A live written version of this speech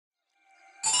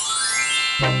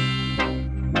Get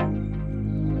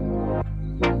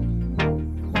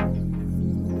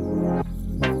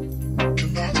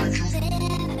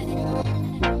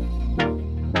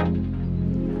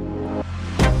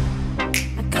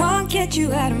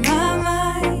you out of my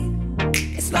mind.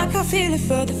 It's like I feel it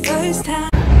for the first time.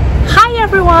 Hi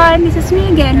everyone, this is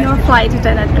me again, your flight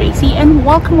attendant Graecy, and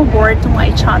welcome aboard to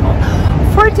my channel.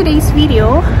 For today's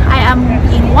video, I am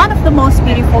in one of the most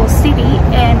beautiful city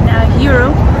in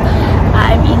Europe.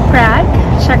 I'm in Prague,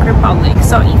 Czech Republic.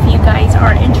 So if you guys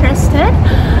are interested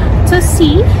to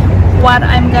see what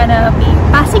I'm gonna be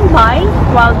passing by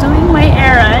while doing my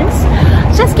errands,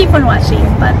 just keep on watching.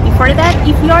 But before that,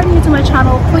 if you are new to my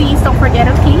channel, please don't forget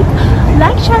to click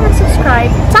like, share and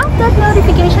subscribe. Tap that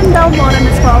notification bell button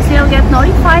as well so you'll get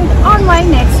notified on my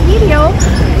next video,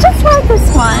 just like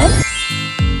this one.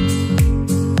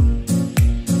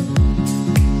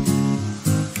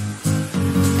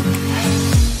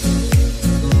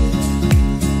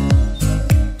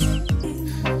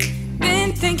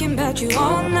 Been thinking about you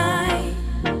all night.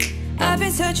 I've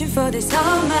been searching for this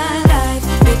all my life.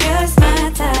 You're just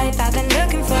my type. I've been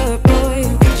looking for a boy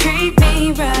who can treat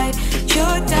me right.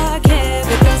 Your dark hair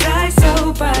with those eyes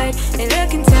so bright, they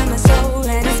look into my soul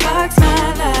and it sparks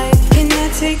my life. Can I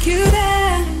take you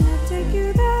there?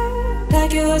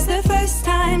 Like it was the first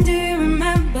time, do you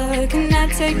remember? Can I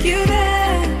take you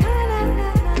there?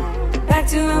 Back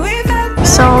to when we met.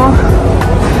 So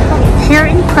here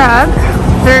in Prague,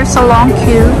 there's a long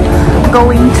queue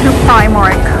going to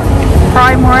Primark.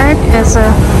 Primark is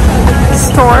a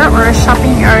store or a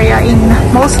shopping area in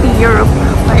mostly Europe,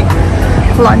 like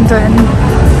London,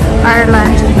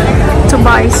 Ireland, to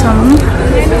buy some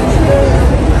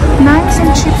nice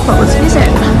and cheap clothes, is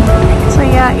it? So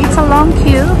yeah, it's a long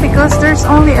queue because there's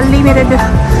only a limited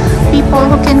people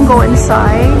who can go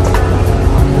inside.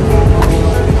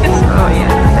 So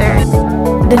yeah, there.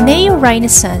 The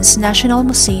Neo-Renaissance National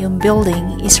Museum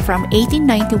building is from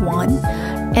 1891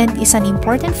 and is an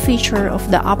important feature of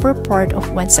the upper part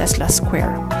of Wenceslas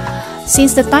Square.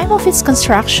 Since the time of its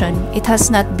construction, it has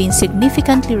not been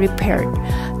significantly repaired.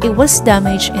 It was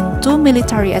damaged in two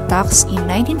military attacks in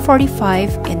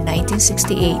 1945 and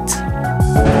 1968.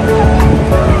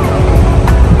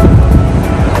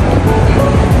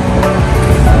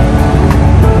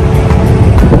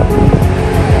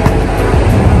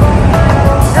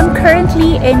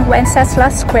 In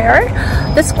Wenceslas Square.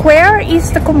 The square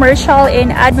is the commercial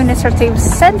and administrative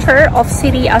center of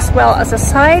city as well as a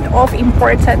site of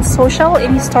important social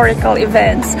and historical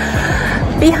events.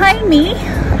 Behind me,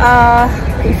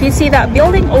 if you see that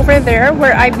building over there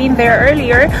where I've been there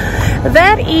earlier,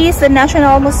 that is the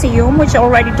National Museum, which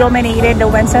already dominated the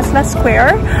Wenceslas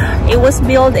Square. It was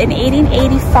built in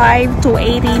 1885 to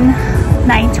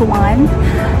 1891,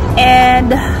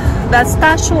 and that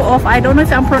statue of, I don't know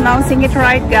if I'm pronouncing it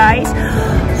right guys,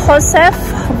 Joseph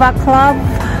Václav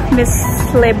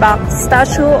Myslbek,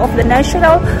 statue of the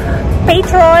national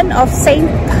patron of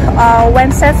Saint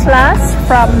Wenceslas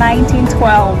from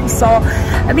 1912. So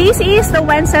this is the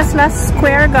Wenceslas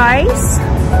Square guys.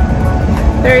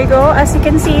 There you go. As you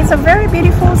can see, it's a very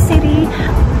beautiful city.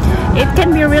 It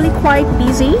can be really quite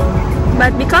busy,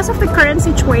 but because of the current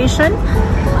situation,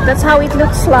 that's how it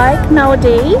looks like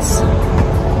nowadays.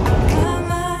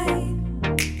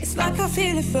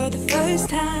 Feel it for the first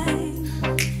time.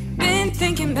 Been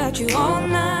thinking about you all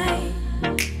night.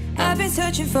 I've been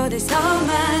searching for this all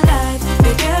my life.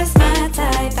 You're just my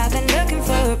type. I've been looking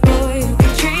for a boy who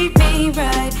can treat me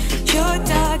right. Your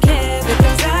dark hair with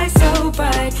those eyes so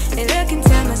bright, they look into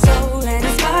my soul and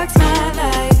it sparks my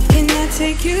life. Can I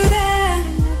take you there?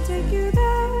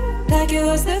 Like it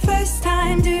was the first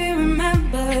time, do you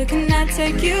remember? Can I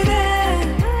take you there?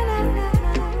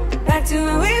 Back to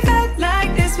when we felt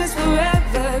like this was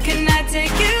forever. Can I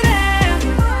take you there?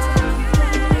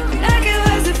 Like it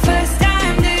was the first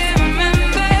time, do you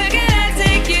remember? Can I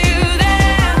take you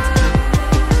there?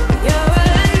 You're all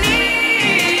I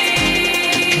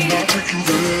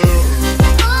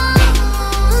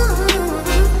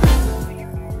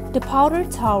need. The Powder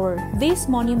Tower, this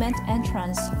monument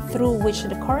entrance through which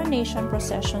the coronation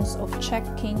processions of Czech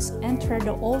kings enter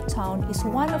the old town, is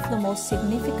one of the most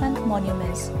significant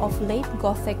monuments of late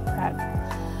Gothic Prague.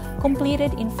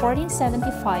 Completed in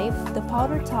 1475, the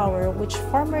Powder Tower, which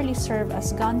formerly served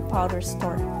as gunpowder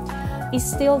store, is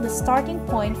still the starting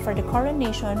point for the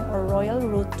coronation or royal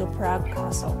route to Prague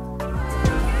Castle.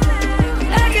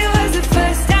 Like it was the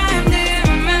first time, do you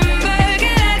remember?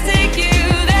 Can I take you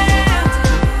there?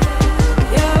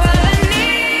 You're all I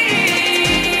need.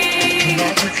 Can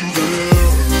I take you there?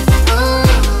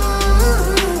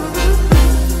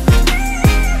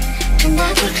 Can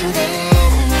I take you there?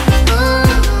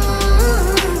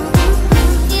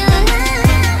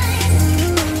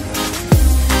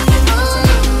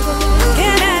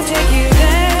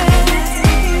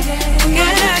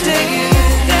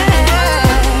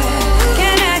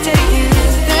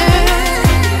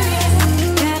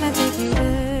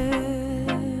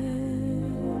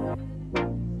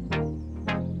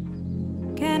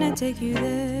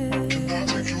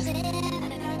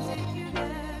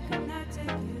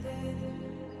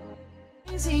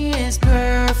 crazy is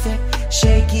perfect,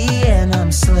 shaky and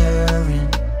I'm slurring,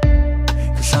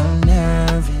 'cause I'm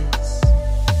nervous.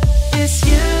 It's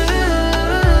you.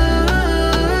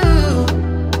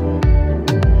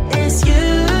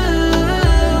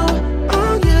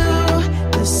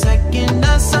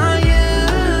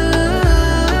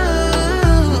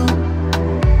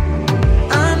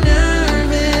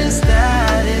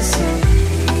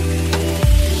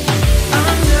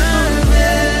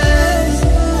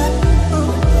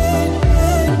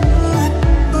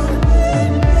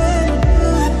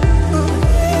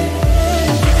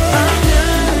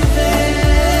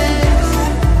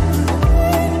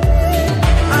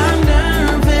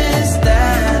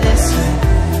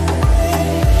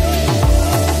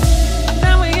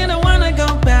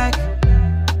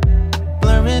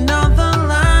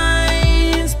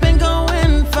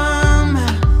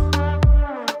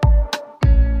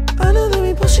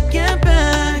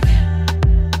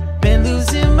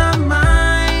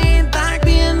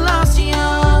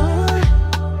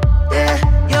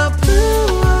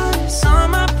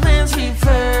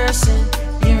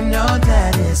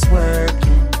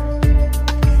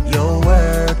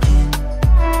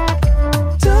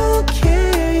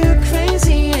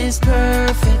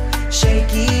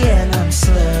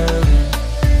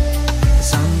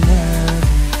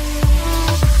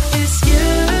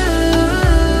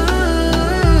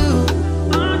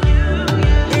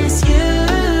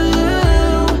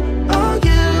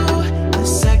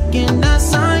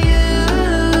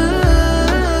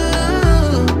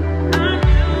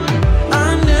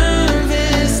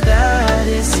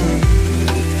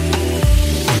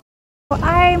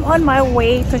 On my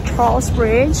way to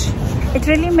CHARLESBRIDGE. It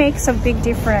really makes a big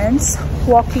difference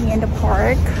walking in the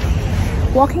park,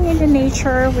 walking in the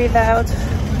nature without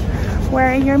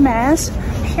wearing your mask.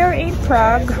 Here in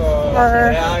Prague,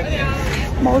 or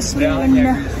mostly in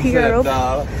Europe,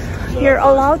 you're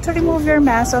allowed to remove your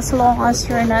mask as long as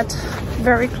you're not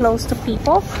very close to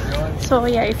people. So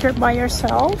yeah, if you're by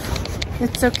yourself,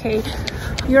 it's okay.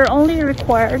 You're only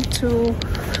required to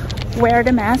wear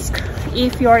the mask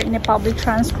if you're in a public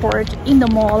transport, in the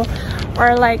mall,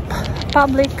 or like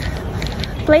public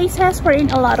places where in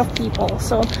a lot of people.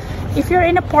 So if you're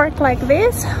in a park like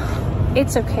this,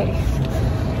 it's okay.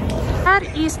 That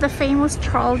is the famous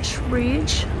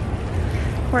CHARLESBRIDGE,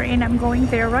 wherein I'm going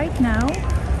there right now.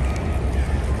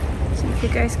 So if you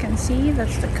guys can see,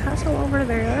 that's the castle over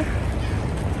there.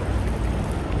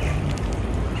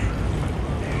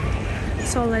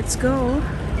 So let's go.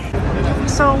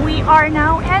 So we are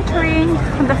now entering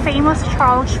the famous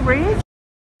CHARLESBRIDGE.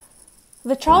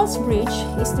 The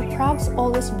CHARLESBRIDGE is the Prague's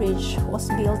oldest bridge. Was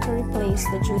built to replace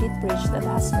the Judith Bridge that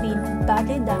has been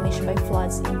badly damaged by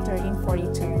floods in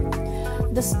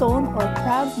 1342. The stone or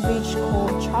Prague Bridge,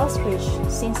 called CHARLESBRIDGE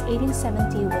since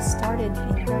 1870, was started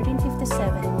in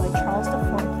 1357 by Charles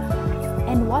IV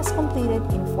and was completed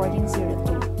in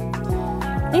 1402.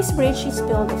 This bridge is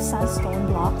built of sandstone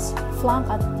blocks, flanked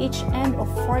at each end of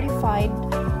fortified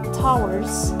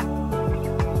towers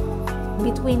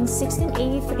between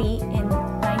 1683 and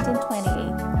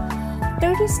 1928.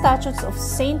 30 statues of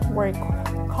saints were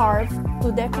carved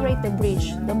to decorate the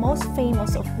bridge, the most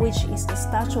famous of which is the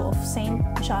statue of Saint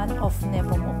John of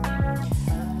Nepomuk.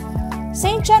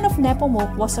 Saint John of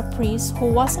Nepomuk was a priest who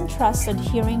was entrusted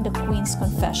hearing the Queen's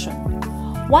confession.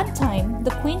 One time,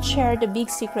 the Queen shared a big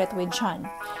secret with John,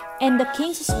 and the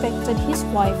king suspected his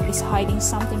wife is hiding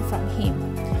something from him,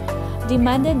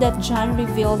 demanded that John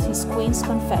revealed his Queen's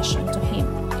confession to him.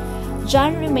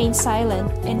 John remained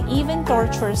silent, and even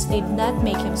tortures did not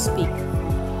make him speak.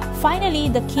 Finally,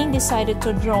 the king decided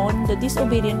to drown the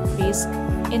disobedient priest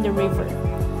in the river.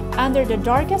 Under the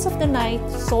darkness of the night,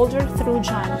 soldiers threw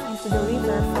John into the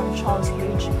river from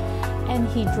CHARLESBRIDGE, and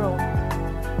he drowned.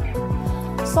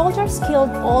 Soldiers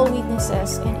killed all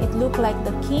witnesses, and it looked like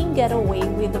the king got away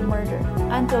with the murder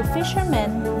until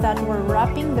fishermen that were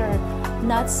wrapping their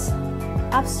nets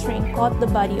upstream caught the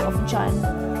body of John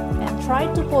and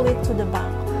tried to pull it to the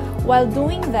bank. While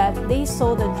doing that, they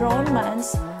saw the drowned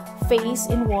man's face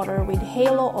in water with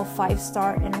halo of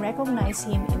 5-star and recognized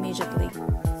him immediately.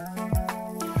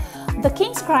 The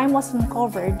king's crime was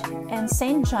uncovered, and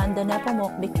Saint John the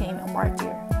Nepomuk became a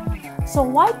martyr. So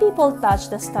why people touch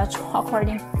the statue?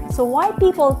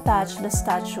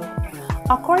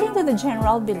 According to the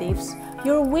general beliefs,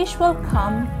 your wish will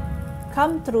come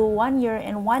true 1 year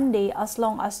and 1 day as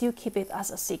long as you keep it as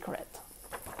a secret.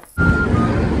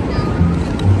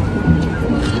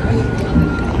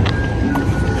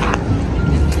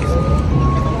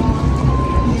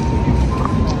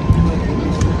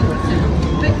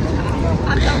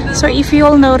 So if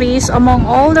you'll notice, among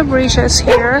all the bridges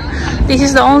here, this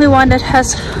is the only one that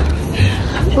has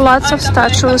lots of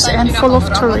statues and full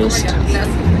of tourists.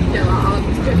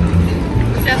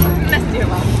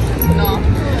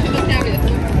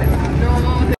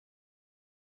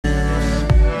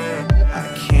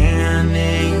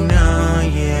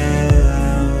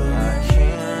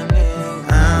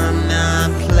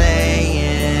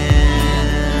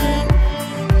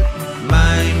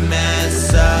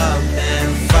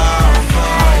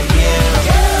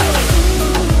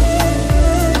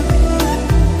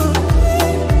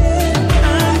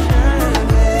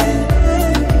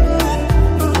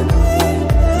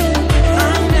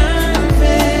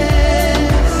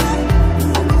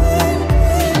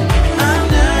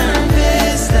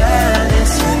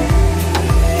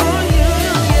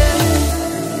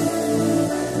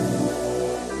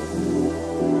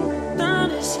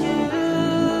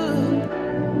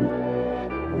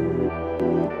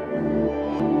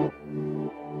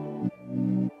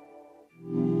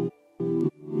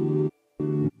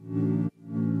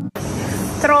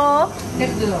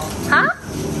 Huh?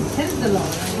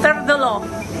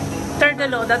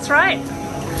 Terdelo, that's right.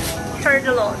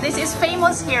 Terdelo. This is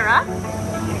famous here, huh?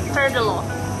 Terdelo.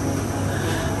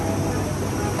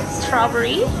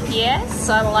 Strawberry, yes,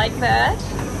 I like that.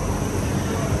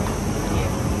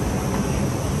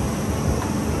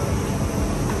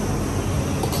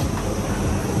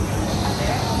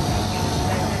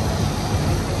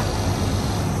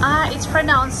 Ah, it's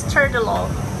pronounced Terdelo.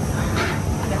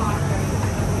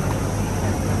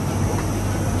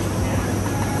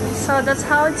 So that's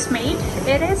how it's made.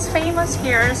 It is famous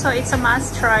here, so it's a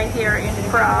must try here in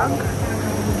Prague.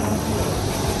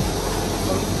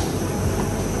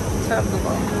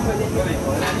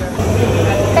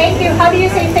 Thank you. How do you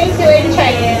say thank you in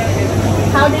Czech?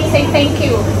 How do you say thank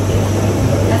you?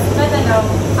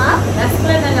 Huh?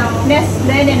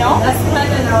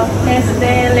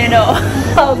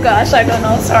 Oh gosh, I don't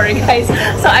know. Sorry guys.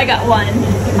 So I got one.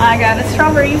 I got a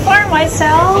strawberry for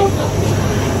myself.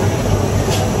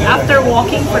 After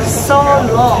walking for so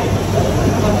long.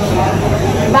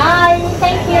 Bye.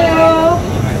 Thank you.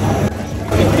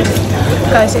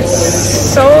 Guys, it's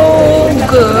so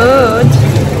good.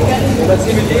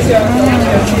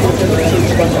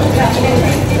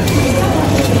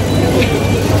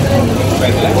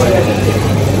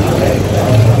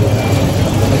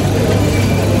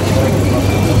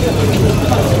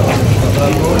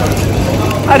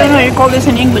 I don't know how you call this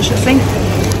in English, I think.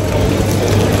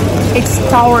 It's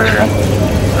sour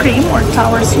cream or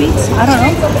sour sweets. I don't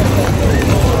know.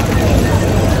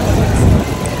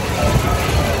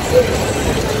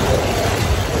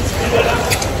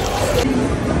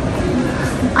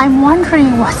 I'm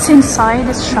wondering what's inside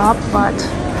this shop, but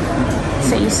it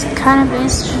says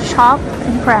cannabis shop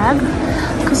in Prague,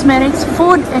 cosmetics,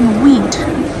 food and weed.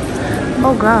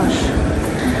 Oh gosh.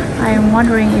 I'm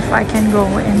wondering if I can go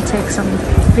and take some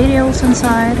videos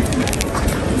inside.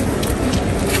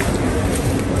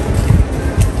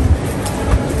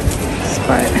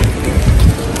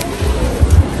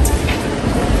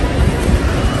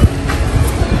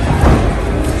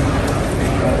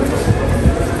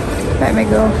 Let me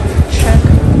go check.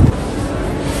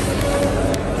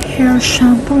 Hair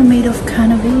shampoo made of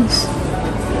cannabis.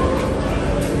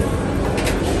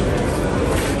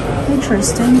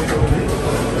 Interesting.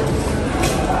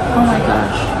 Oh my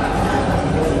gosh.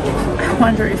 I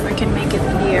wonder if I can make it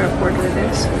in the airport with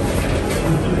this.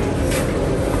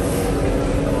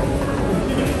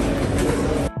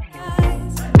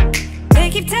 They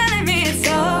keep telling me it's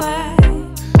alright.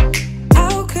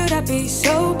 How could I be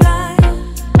so blind?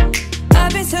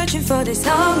 I've been searching for this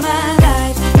all my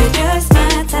life. You're just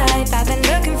my type. I've been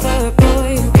looking for a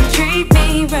boy who can treat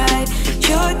me right.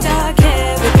 Your dark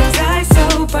hair with those eyes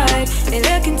so bright, they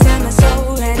look into my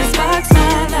soul and it sparks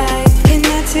my life. Can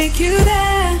I take you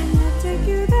there?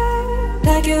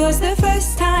 Like it was the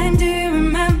first time, do you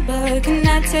remember? Can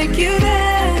I take you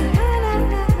there?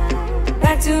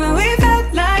 Back to when we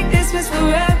felt like this was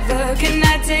forever. Can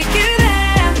I take you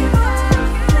there?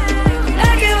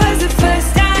 Like it was the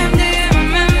first time, do you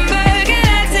remember? Can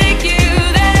I take you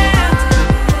there?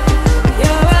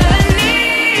 You're all I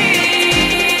need.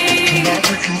 Can I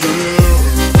take you there?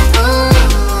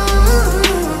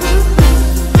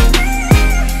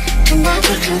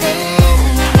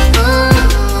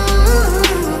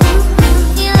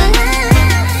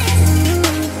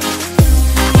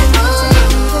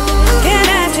 Can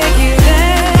I take you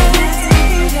there?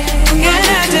 Can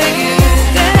I take you there?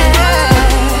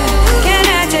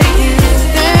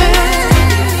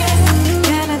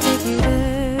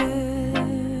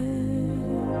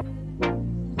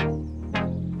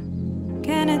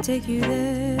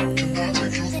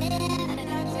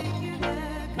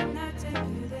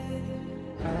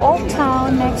 old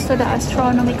town next to the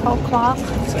astronomical clock.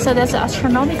 So there's an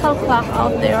astronomical clock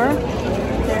out there.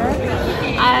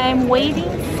 I'm waiting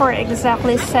for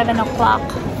exactly 7 o'clock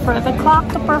for the clock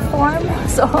to perform.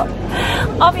 So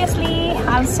obviously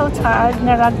I'm so tired,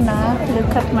 narag na.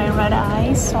 Look at my red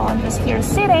eyes. So I'm just here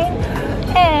sitting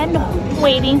and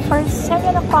waiting for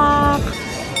 7 o'clock.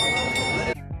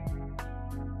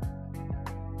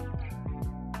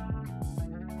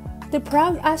 The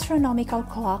Prague astronomical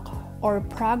clock, or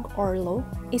Prague Orlo,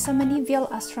 is a medieval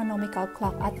astronomical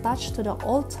clock attached to the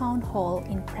Old Town Hall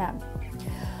in Prague.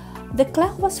 The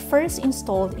clock was first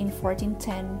installed in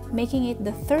 1410, making it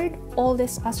the third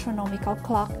oldest astronomical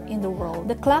clock in the world.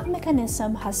 The clock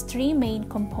mechanism has 3 main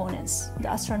components: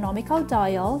 the astronomical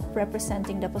dial,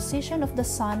 representing the position of the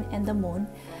sun and the moon,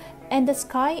 and the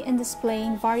sky and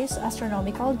displaying various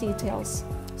astronomical details,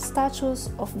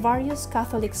 statues of various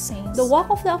Catholic saints, the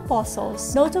Walk of the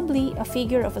Apostles, notably a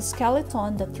figure of a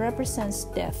skeleton that represents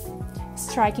death,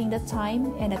 striking the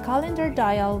time, and a calendar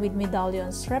dial with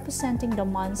medallions representing the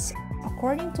months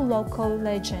according to local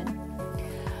legend.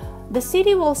 The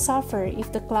city will suffer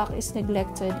if the clock is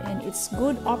neglected and its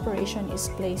good operation is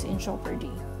placed in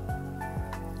jeopardy.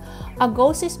 A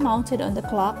ghost is mounted on the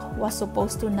clock, was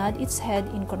supposed to nod its head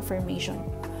in confirmation.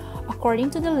 According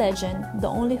to the legend, the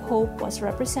only hope was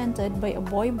represented by a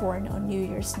boy born on New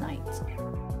Year's night.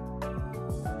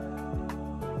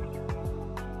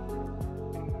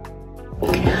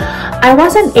 I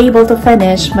wasn't able to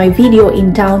finish my video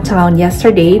in downtown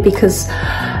yesterday because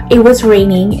it was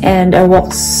raining and I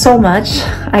walked so much.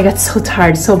 I got so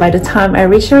tired, so by the time I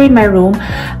reached here in my room,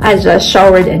 I just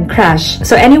showered and crashed.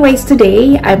 So anyways,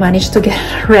 today I managed to get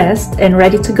rest and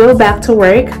ready to go back to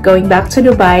work, going back to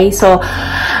Dubai. So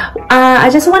I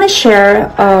just want to share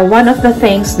one of the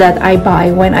things that I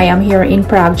buy when I am here in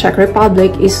Prague, Czech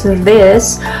Republic, is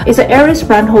this. It's an Aries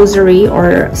brand hosiery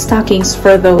or stockings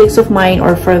for those of mine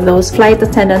or for those flight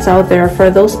attendants out there, for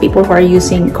those people who are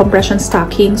using compression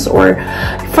stockings, or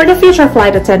for the future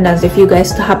flight attendants if you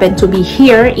guys happen to be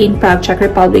here in Prague, Czech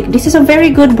Republic. This is a very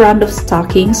good brand of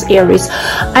stockings, Aries.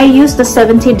 I use the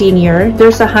 70 denier.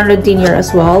 There's a 100 denier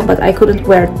as well, but I couldn't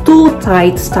wear too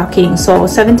tight stockings, so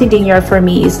 70 denier for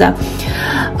me is the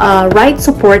right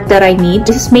support that I need.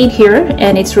 This is made here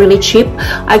and it's really cheap.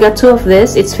 I got 2 of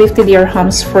this. It's 50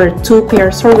 dirhams for 2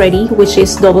 pairs already, which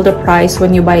is double the price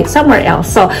when you buy it somewhere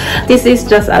else. So this is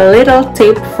just a little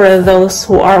tip for those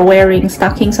who are wearing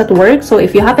stockings at work. So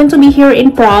if you happen to be here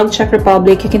in Prague, Czech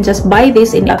Republic, you can just buy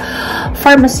this in a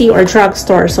pharmacy or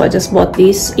drugstore. So I just bought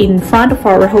this in front of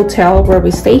our hotel where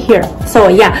we stay here. So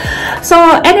yeah,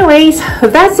 so anyways,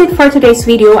 that's it for today's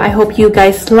video. I hope you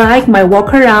guys like my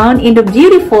walk around in the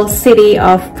beautiful city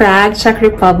of Prague, Czech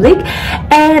Republic,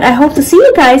 and I hope to see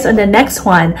you guys on the next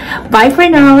one. Bye for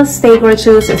now. Stay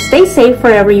gorgeous and stay safe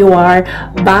wherever you are.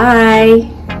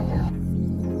 Bye.